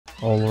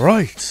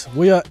Alright,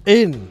 we are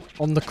in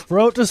on the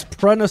Crotus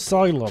Pren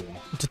Asylum.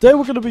 Today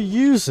we're going to be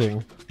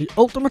using the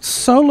ultimate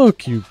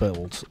SoloQ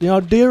build. The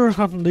idea of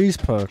having these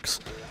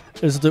perks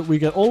is that we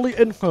get all the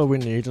info we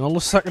need and all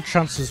the second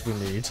chances we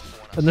need,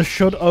 and this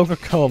should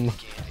overcome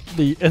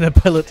the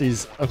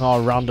inabilities of our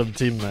random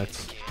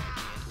teammates.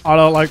 I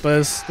don't like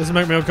this. This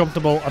makes me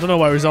uncomfortable. I don't know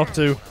where he's off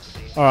to.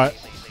 Alright.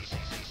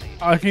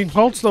 I can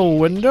hold the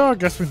window. I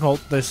guess we can hold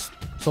this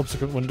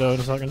subsequent window in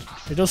a second.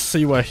 He does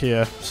see we're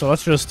here, so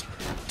let's just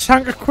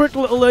tank a quick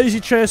little lazy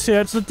chase here.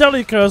 It's the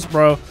Deli curse,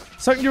 bro.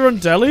 Second you run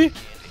Deli,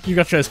 you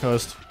got chase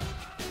cursed.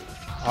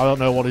 I don't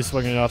know what he's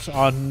swinging at.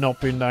 I've not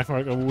been there for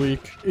like a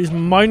week. He's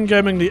mind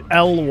gaming the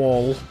L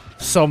wall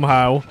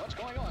somehow,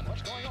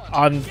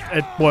 and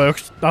it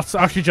worked. That's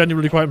actually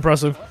genuinely quite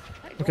impressive.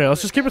 Okay,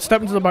 let's just keep it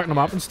stepping to the back of the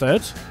map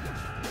instead.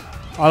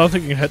 I don't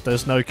think you can hit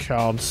this. No, you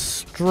can't.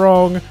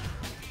 Strong.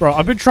 Bro,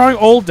 I've been trying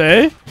all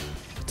day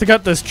to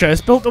get this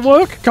chase built to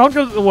work. Can't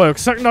get it to work.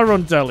 Second I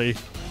run Deli.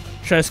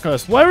 Chase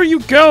cursed. Where are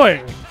you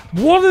going?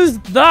 What is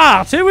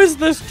that? Who is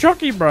this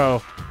Chucky, bro?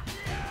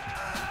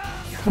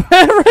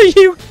 Where are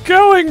you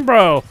going,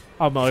 bro?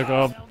 Oh my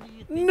god.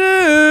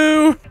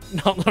 No!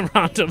 Not the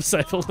random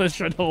sable. This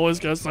should always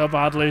go so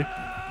badly.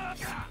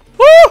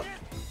 Woo!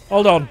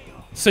 Hold on.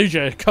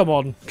 CJ, come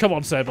on. Come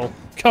on, Sable.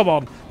 Come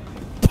on.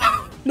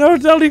 No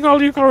Deli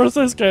all you chorus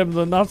this game,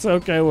 then that's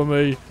okay with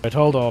me. Wait,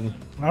 hold on.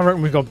 I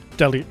reckon we got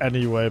Deli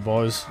anyway,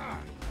 boys.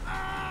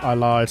 I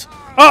lied.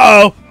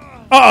 Uh-oh!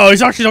 Uh-oh,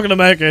 he's actually not gonna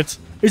make it.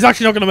 He's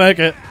actually not gonna make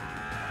it.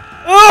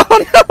 Oh, no,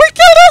 we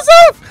killed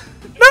ourselves!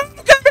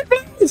 No, get me,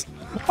 please!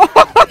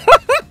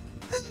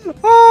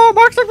 Oh, I'm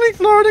actually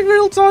learning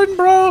real time,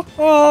 bro.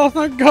 Oh,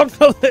 thank God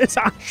for this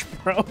Ash,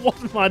 bro.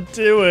 What am I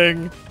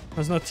doing?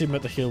 There's no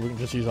teammate to heal, we can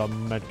just use our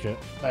medkit.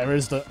 There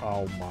is the...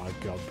 Oh my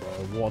god,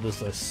 bro. What is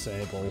this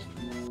Sable?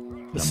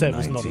 The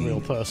Sable's not a real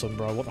person,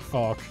 bro. What the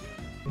fuck?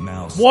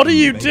 What are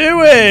you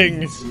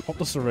doing? Pop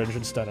the syringe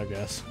instead, I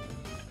guess.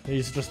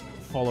 He's just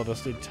followed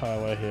us the entire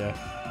way here.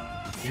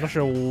 I'm not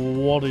sure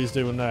what he's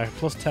doing there.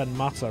 Plus 10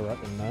 mats, I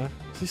reckon, there.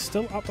 Is he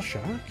still at the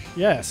shack?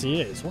 Yes,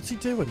 he is. What's he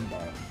doing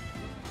there?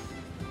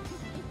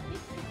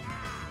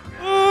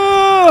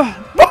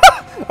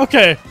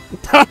 Okay,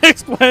 that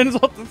explains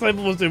what the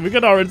Sable was doing. We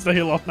get our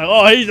insta-heal off now.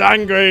 Oh, he's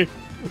angry.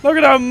 Look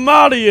at how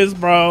mad he is,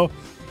 bro.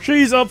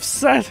 She's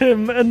upset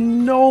him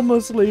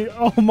enormously.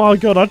 Oh my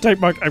god, I take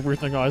back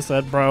everything I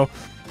said, bro.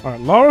 Alright,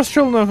 Laura's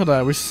chilling over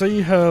there. We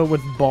see her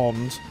with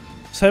Bond.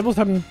 Sable's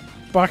heading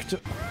back to...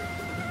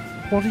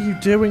 What are you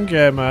doing,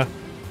 gamer?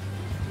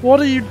 What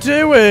are you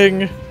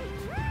doing?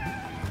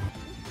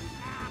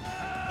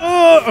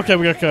 Okay,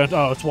 we got current.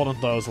 Oh, it's one of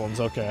those ones.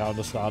 Okay, I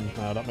understand.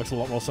 That makes a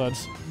lot more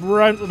sense.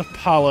 Round to the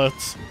pallet.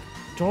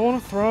 Do I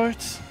want to throw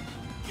it?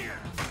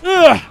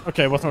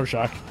 Okay, we're throwing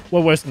Shack.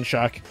 We're wasting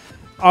Shack.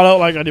 I don't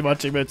like any of my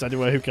teammates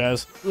anyway, who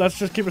cares? Let's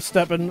just keep it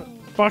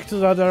stepping back to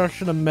that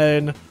direction of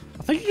main.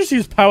 I think he just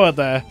used power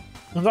there.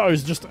 I thought he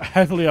was just a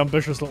heavily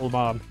ambitious little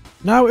man.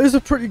 Now, it is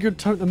a pretty good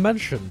time to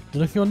mention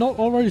that if you're not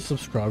already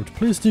subscribed,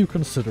 please do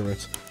consider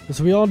it,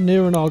 as we are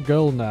nearing our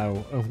goal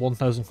now of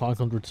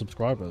 1,500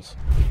 subscribers.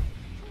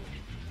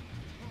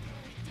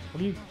 What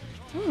do you...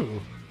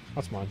 Ooh,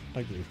 that's mine.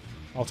 Thank you.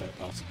 I'll take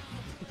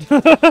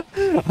that.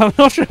 I'm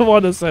not sure why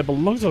the Sable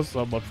loves us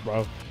so much,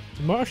 bro.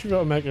 We might actually be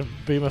able to make a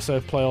beamer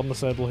safe play on the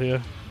Sable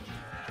here.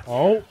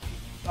 Oh.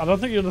 I don't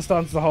think he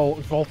understands the whole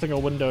vaulting a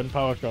window in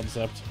power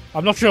concept.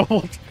 I'm not sure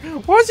what...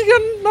 Why is he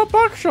getting no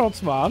back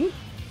shots, man?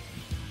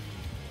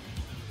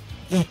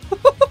 You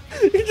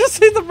can just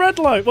see the red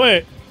light.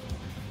 Wait.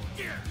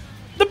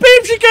 The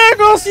beam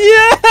Chicago's!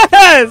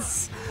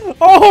 Yes!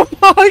 Oh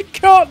my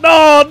god!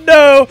 No,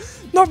 no!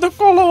 Not the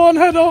follow-on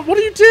head on. What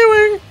are you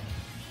doing?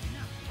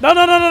 No,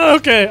 no, no, no, no.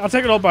 Okay, I'll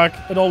take it all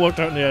back. It all worked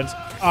out in the end.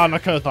 And I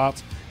curved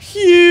that.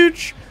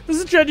 Huge. This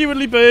is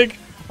genuinely big.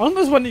 I don't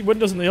think there's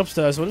windows in the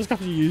upstairs, so we'll just have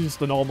to use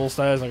the normal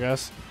stairs, I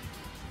guess.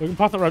 We can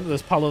path around to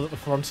this pallet at the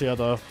front here,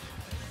 though.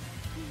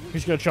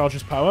 He's going to charge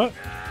his power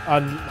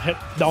and hit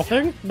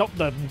nothing. Not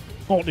the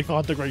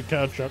 45-degree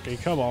curve, Chucky.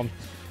 Come on.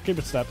 Keep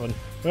it stepping.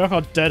 We're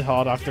not dead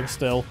hard acting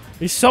still.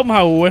 He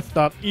somehow whiffed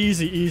that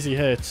easy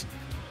hit.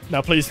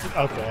 Now, please.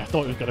 Okay, I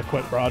thought he was going to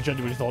quit, bro. I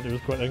genuinely thought he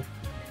was quitting.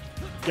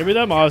 Give me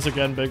them eyes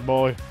again, big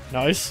boy.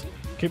 Nice.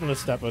 Keeping it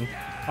stepping.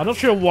 I'm not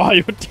sure why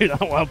you would do that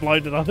while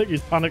blinded. I think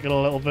he's panicking a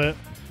little bit.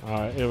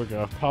 Alright, here we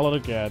go.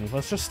 Pallet again.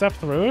 Let's just step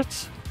through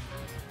it.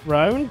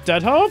 Round.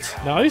 Dead hard.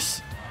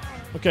 Nice.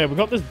 Okay, we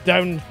got this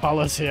down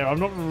pallet here. I'm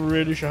not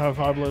really sure how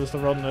viable it is to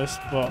run this,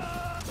 but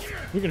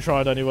we can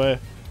try it anyway.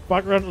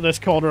 Back around to this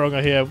corner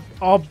over here.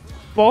 Our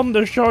Bond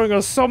is showing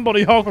us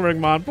somebody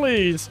hovering, man.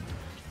 Please.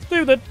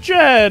 Do the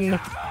gen.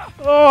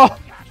 Oh.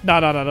 No,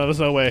 no, no, no.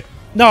 There's no way.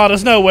 No,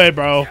 there's no way,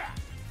 bro.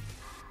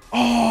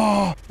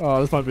 Oh.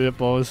 Oh, this might be it,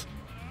 boys.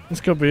 This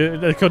could be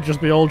it. It could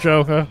just be old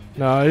Joker.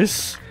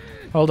 Nice.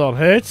 Hold on.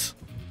 Hit.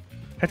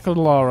 Hit with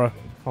Lara.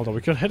 Hold on.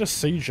 We could hit a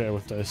CJ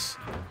with this.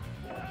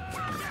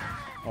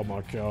 Oh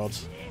my god.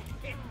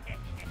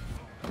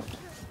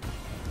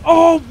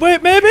 Oh,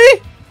 wait, maybe?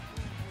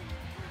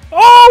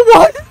 Oh,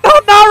 what?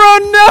 Not narrow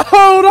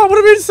no! That would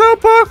have been so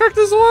perfect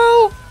as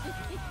well!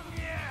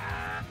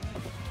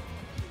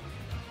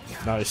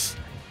 Nice.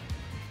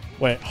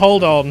 Wait,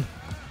 hold on.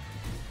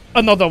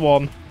 Another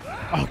one.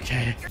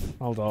 Okay.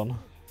 Hold on.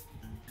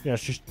 Yeah,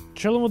 she's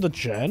chilling with the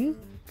gen.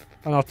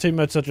 And our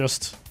teammates are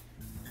just...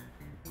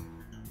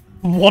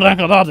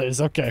 Whatever that is.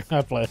 Okay,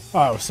 fair play.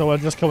 Oh, so we're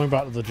just coming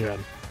back to the gen.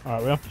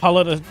 Alright, we have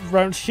pallet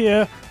around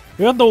here.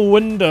 We have the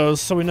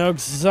windows, so we know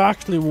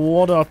exactly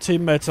what our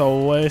teammates are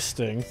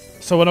wasting.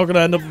 So we're not going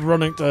to end up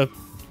running to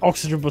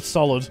oxygen but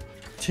solid.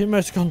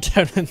 Teammates gone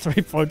down in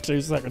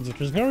 3.2 seconds,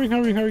 which is very,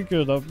 very, very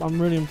good.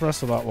 I'm really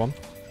impressed with that one.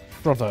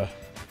 Brother.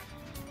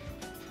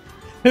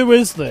 Who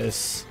is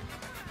this?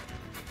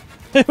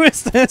 Who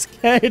is this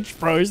Cage,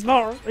 bro? He's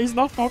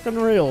not fucking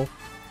real.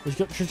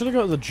 She's gonna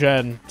go to the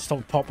gen to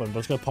stop popping, but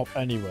it's gonna pop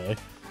anyway.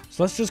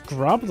 So let's just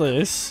grab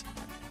this,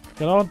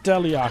 get our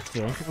deli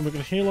acting, and we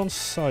can heal on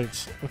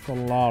sight with the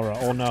Lara,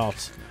 or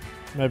not.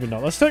 Maybe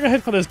not. Let's take a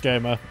hit for this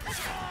gamer.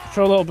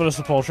 Show a little bit of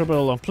support, show a bit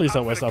of love. Please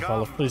don't waste that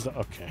pallet. Please don't.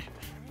 Okay.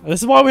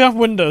 This is why we have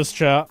windows,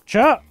 chat.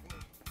 Chat!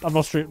 I'm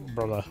not street,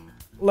 brother.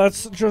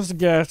 Let's just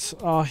get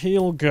our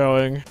heal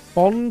going.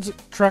 Bond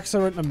tracks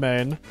her into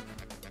main.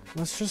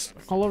 Let's just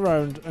pull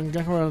around and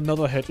get her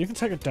another hit. You can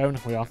take it down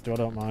if we have to, I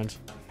don't mind.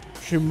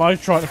 She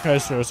might try to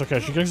case through us. Okay,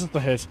 she gives us the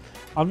hit.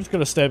 I'm just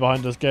going to stay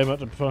behind this game, to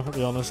be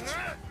perfectly honest.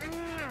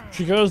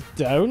 She goes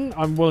down.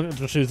 I'm willing to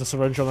just use the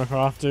syringe on her if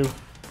I have to.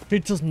 She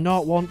does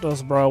not want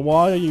us, bro.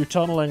 Why are you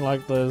tunneling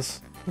like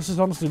this? This is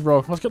honestly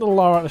broke. Let's get the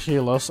Lara to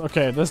heal us.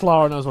 Okay, this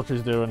Lara knows what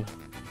she's doing.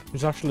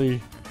 She's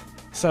actually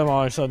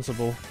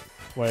semi-sensible.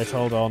 Wait,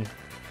 hold on.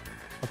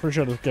 I'm pretty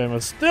sure this game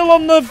is still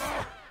on the...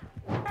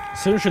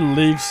 As soon as she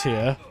leaves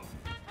here...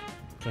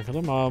 Okay, for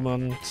the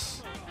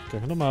moment... Okay,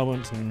 for the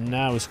moment.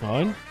 Now it's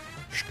fine.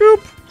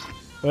 Scoop!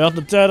 We have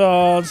the dead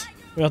hard.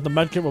 We have the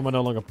medkit when we're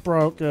no longer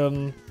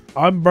broken.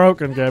 I'm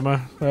broken,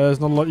 gamer. There's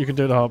not a lot you can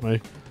do to help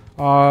me.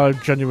 I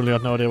genuinely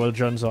have no idea where the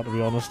gens are, to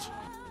be honest.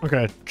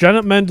 Okay,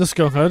 Janet Main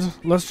discovered.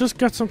 Let's just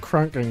get some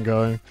cranking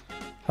going.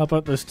 How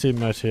about this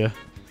teammate here?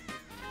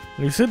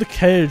 And you see the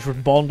Cage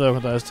with Bond over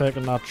there is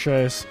taking that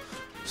chase.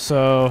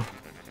 So...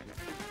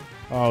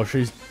 Oh,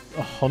 she's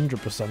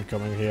 100%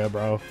 coming here,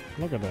 bro.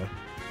 Look at her.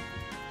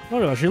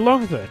 Look at her, she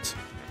logged it.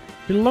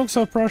 She logs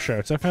her pressure.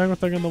 It's like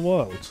everything in the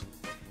world.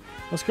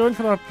 Let's go in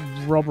for that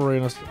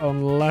robbery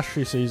unless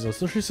she sees us.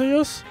 Does she see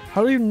us?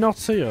 How do you not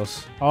see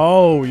us?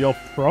 Oh, you're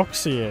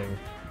proxying.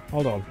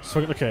 Hold on. Let's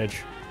look at the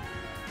Cage.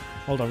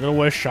 Hold on, I'm gonna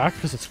wear Shack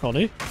because it's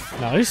funny.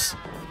 Nice.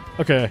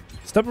 Okay,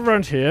 step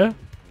around here.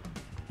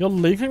 You're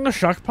leaving the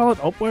Shack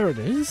pallet up where it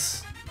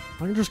is?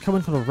 I can just come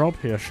in for the rob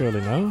here,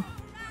 surely, no?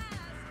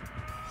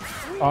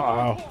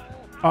 Uh-oh.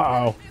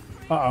 Uh-oh.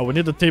 Uh-oh, we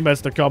need the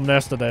teammates to come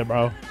yesterday,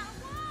 bro.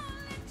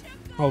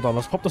 Hold on,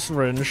 let's pop the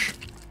syringe.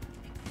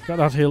 Got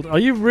that healed. Are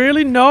you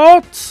really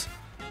not?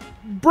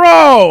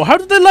 Bro, how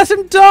did they let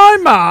him die,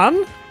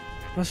 man?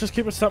 Let's just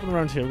keep it stepping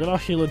around here. We've got our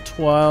heal in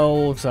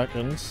 12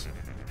 seconds.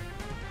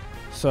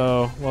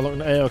 So, we're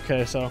looking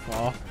A-okay so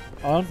far.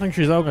 I don't think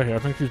she's over here. I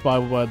think she's by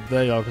where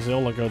they are, because they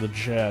all go to the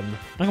gen.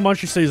 Never mind,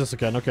 she sees us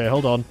again. Okay,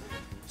 hold on.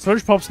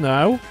 Syringe pops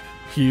now.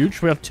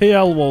 Huge. We have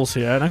TL walls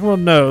here, and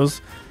everyone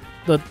knows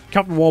that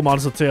Captain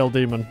Walmart's a TL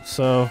demon.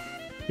 So,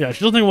 yeah,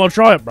 she doesn't even want to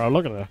try it, bro.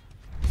 Look at her.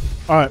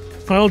 Alright,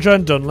 final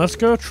gen done. Let's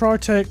go try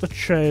take the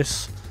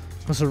chase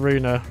this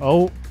arena.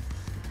 Oh,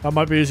 that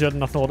might be easier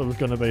than I thought it was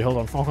going to be. Hold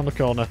on, knock on the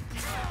corner.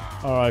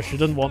 Alright, she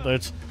didn't want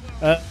it.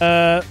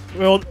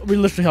 We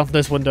literally have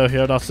this window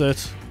here, that's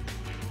it.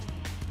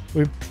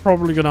 We're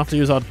probably going to have to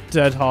use our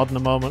dead hard in a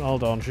moment.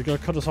 Hold on, she's going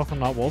to cut us off on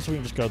that wall so we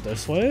can just go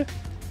this way.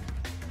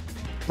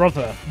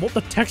 Brother, what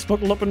the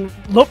textbook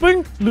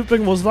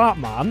looping was that,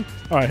 man?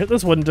 Alright, hit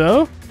this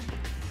window.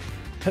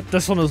 Hit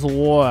this one as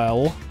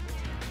well.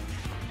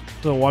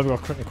 Don't know why we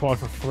got crit required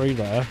for free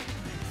there.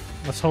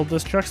 Let's hold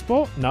this check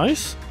spot.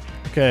 Nice.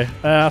 Okay,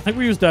 I think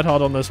we use dead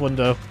hard on this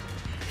window.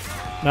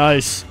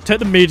 Nice. Take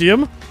the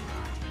medium.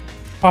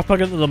 Pop back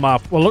into the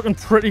map. We're looking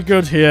pretty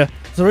good here.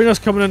 Zarina's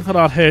coming in for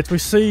that hit. We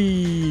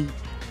see...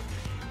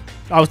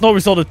 I was not we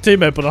saw the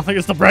teammate, but I think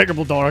it's the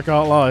breakable door, I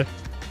can't lie.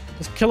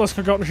 This killer's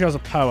forgotten she has a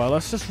power.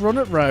 Let's just run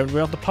it round. We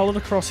have the pallet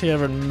across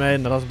here in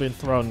main that hasn't been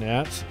thrown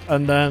yet.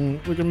 And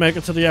then we can make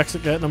it to the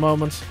exit gate in a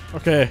moment.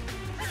 Okay.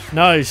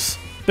 Nice.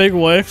 Big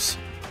waves.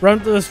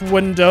 Round to this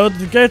window.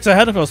 The gate's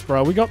ahead of us,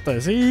 bro. We got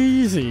this.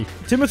 Easy.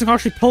 Teammates have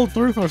actually pulled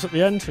through for us at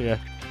the end here.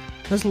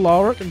 This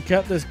Laura can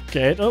get this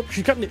gate up.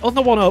 She's getting the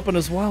other one open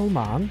as well,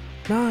 man.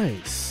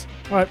 Nice.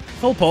 Alright,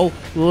 full pull.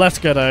 Let's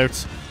get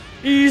out.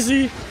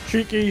 Easy,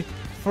 cheeky,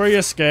 free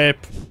escape.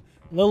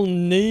 Little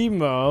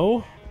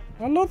Nemo.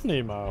 I love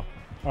Nemo.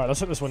 Alright, let's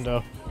hit this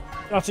window.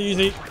 That's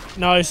easy.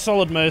 Nice,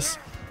 solid miss.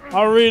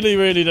 I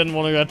really didn't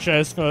want to get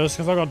chased first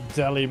because I got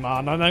deli,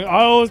 man. I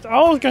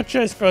always get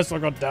chased first so I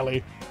got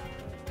deli.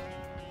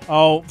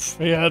 Oh,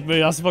 he heard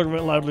me. I spoke a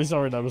bit loudly.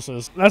 Sorry,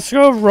 Nemesis. Let's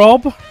go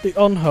rob the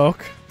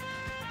unhook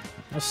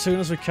as soon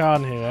as we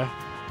can here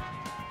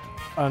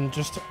and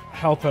just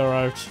help her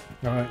out.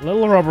 Alright,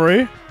 little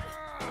robbery.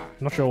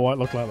 Not sure why it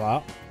looked like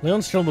that.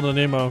 Leon's still with the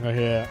Nemo over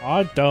here.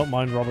 I don't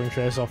mind robbing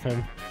chase off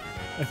him.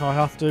 if I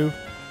have to.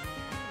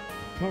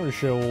 Not really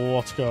sure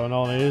what's going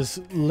on. He is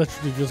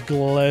literally just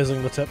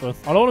glazing the tipper.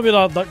 I don't want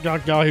to be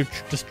that guy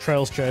who just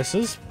trails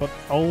chases, but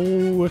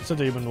oh, it's a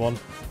demon one.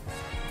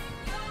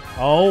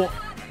 Oh,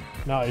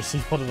 nice.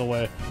 He's put it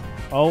away.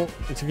 Oh,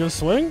 is he gonna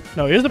swing?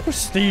 No, he has the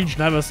prestige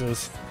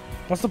nemesis.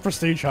 That's the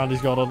prestige hand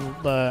he's got on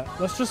there.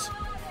 Let's just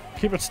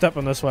keep it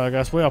stepping this way, I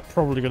guess. We are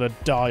probably gonna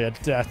die a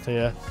death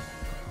here.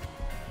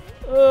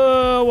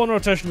 One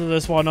rotation to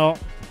this, why not?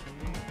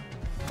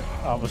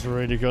 That was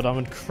really good. I'm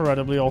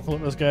incredibly awful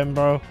at this game,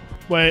 bro.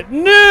 Wait,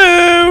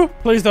 no!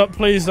 Please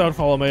don't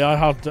follow me. I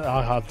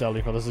had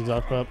Deli for this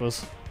exact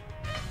purpose.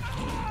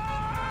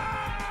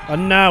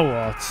 And now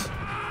what?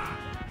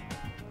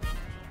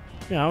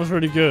 Yeah, that was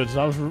really good.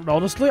 That was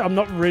honestly, I'm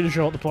not really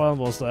sure what the plan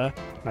was there.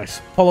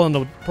 Nice. Pull on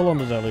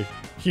the Deli.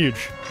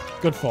 Huge.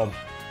 Good form.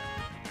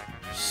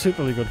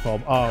 Superly good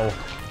form. Oh,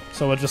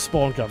 so we're just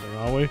spawn camping,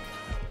 are we?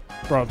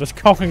 Bro, this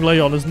coughing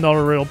Leon is not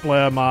a real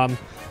player, man.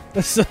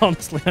 This is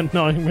honestly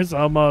annoying me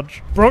so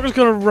much. Brock is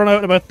going to run out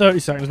in about 30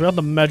 seconds. We have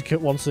the medkit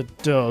once it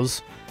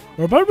does.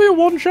 We're about to be a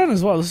one-gen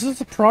as well. This is a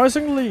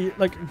surprisingly,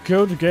 like,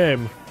 good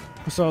game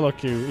for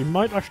SoloQ. He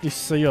might actually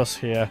see us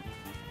here.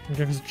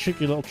 Okay, there's a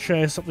cheeky little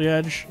chase up the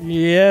edge.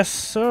 Yes,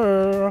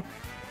 sir.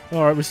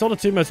 Alright, we saw the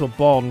teammates were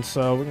bond,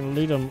 so we can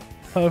lead them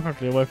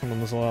perfectly away from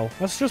them as well.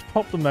 Let's just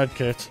pop the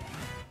medkit.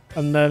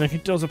 And then if he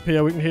does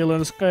appear, we can heal in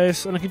his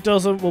case. And if he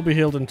doesn't, we'll be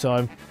healed in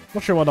time.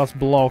 Not sure why that's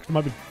blocked. It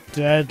might be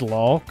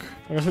deadlock.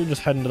 I guess we can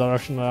just head in the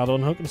direction of the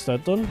add-on hook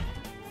instead then.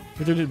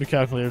 We do need to be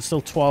careful here. It's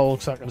still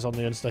 12 seconds on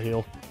the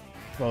insta-heal.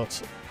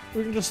 But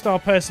we can just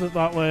start pacing it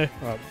that way.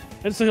 Right.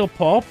 Insta-heal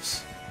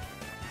pops.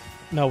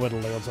 No whittle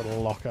Leon's a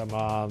locker,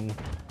 man.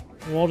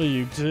 What are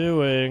you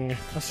doing?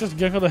 Let's just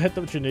give her the hit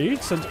that you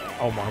need. Since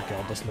oh my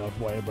god, there's no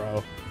way,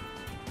 bro.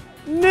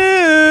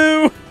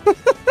 No!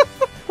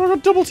 I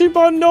got double teamed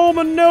by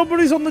Norman.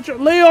 Nobody's on the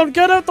Leon,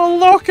 get out the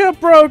locker,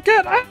 bro.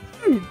 Get out.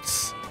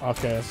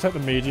 Okay, let's take the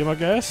medium, I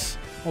guess.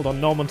 Hold on,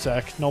 Norman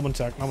tech.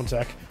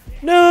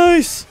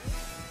 Nice.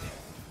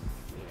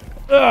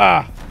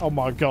 Ah! Oh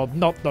my god,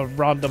 not the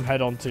random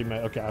head-on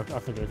teammate. Okay, I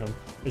think I can.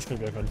 He's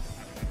gonna be good.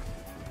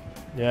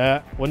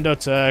 Yeah, window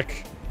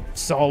tech.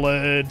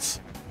 Solid.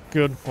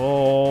 Good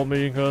form,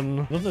 Egan. I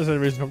don't think there's any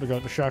reason for him to go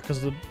to Shack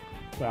because the.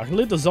 I can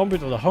lead the zombie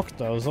to the hook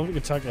though. The zombie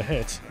can take a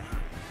hit.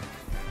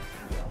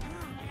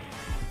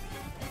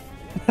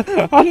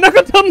 I've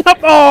never done that!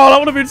 Oh, that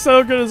would have been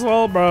so good as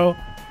well, bro.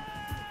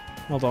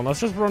 Hold on, let's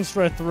just run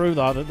straight through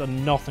that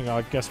and nothing.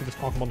 I guess we just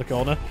pop him on the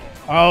corner.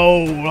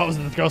 Oh, that was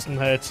a disgusting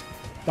hit.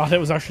 That hit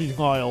was actually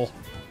vile.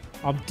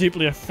 I'm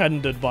deeply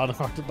offended by the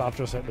fact that that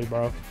just hit me,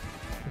 bro.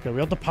 Okay, we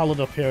have the pallet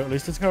up here at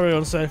least. It's very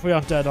unsafe. We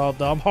are dead hard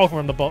though. I'm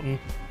hovering the button.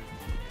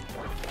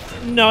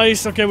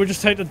 Nice. Okay, we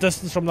just take the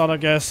distance from that, I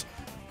guess.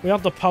 We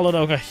have the pallet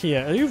over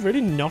here. Are you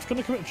really not going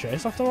to commit a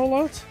chase after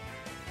all that?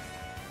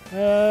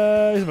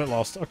 He's a bit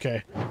lost.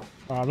 Okay.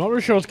 I'm not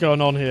really sure what's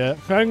going on here.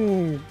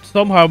 Feng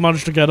somehow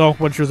managed to get off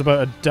when she was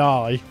about to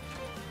die.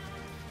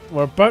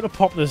 We're about to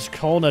pop this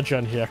corner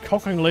gen here.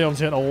 Cocking Leon's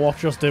here to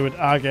watch us do it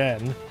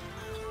again.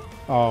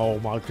 Oh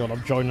my god,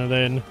 I'm joining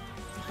in.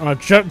 Alright,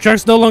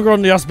 Jack's no longer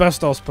on the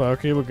asbestos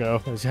perk. Here we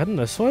go. Is he heading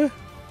this way? I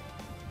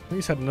think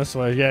he's heading this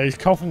way. Yeah, he's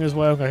coughing his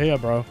way over here,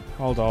 bro.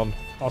 Hold on.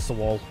 That's the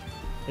wall.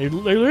 He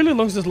really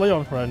looks his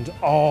Leon friend.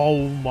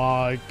 Oh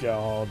my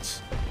god.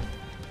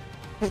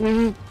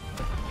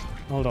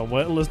 Hold on,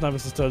 wait till his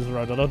nemesis turns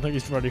around. I don't think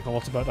he's ready for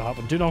what's about to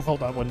happen. Do not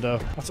hold that window.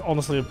 That's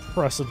honestly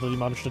impressive that he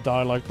managed to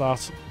die like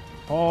that.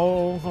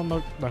 Oh,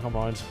 no, never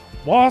mind.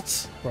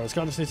 What? Bro, this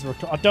guy just needs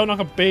to I don't have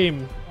a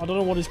beam. I don't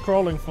know what he's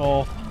crawling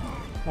for.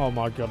 Oh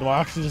my god, do I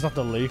actually just have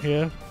to leave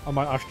here? I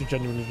might actually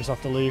genuinely just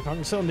have to leave. I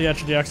can sit on the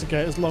edge of the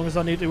execute as long as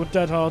I need to with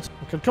Dead Hard.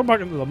 I can come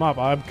back into the map.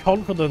 I am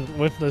confident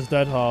with this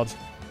Dead Hard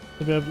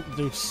to be able to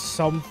do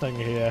something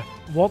here.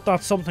 What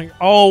that something?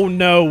 Oh,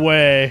 no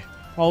way.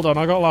 Hold on,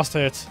 I got last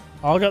hit.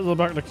 I'll get to the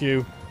back of the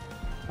queue.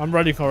 I'm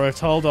ready for it.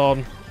 Hold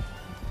on.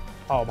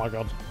 Oh my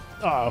god.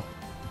 Uh-oh.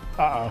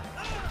 Uh-oh.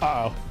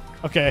 Uh-oh.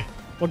 Okay.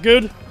 We're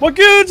good. We're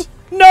good!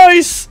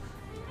 Nice!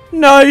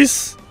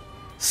 Nice!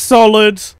 Solid.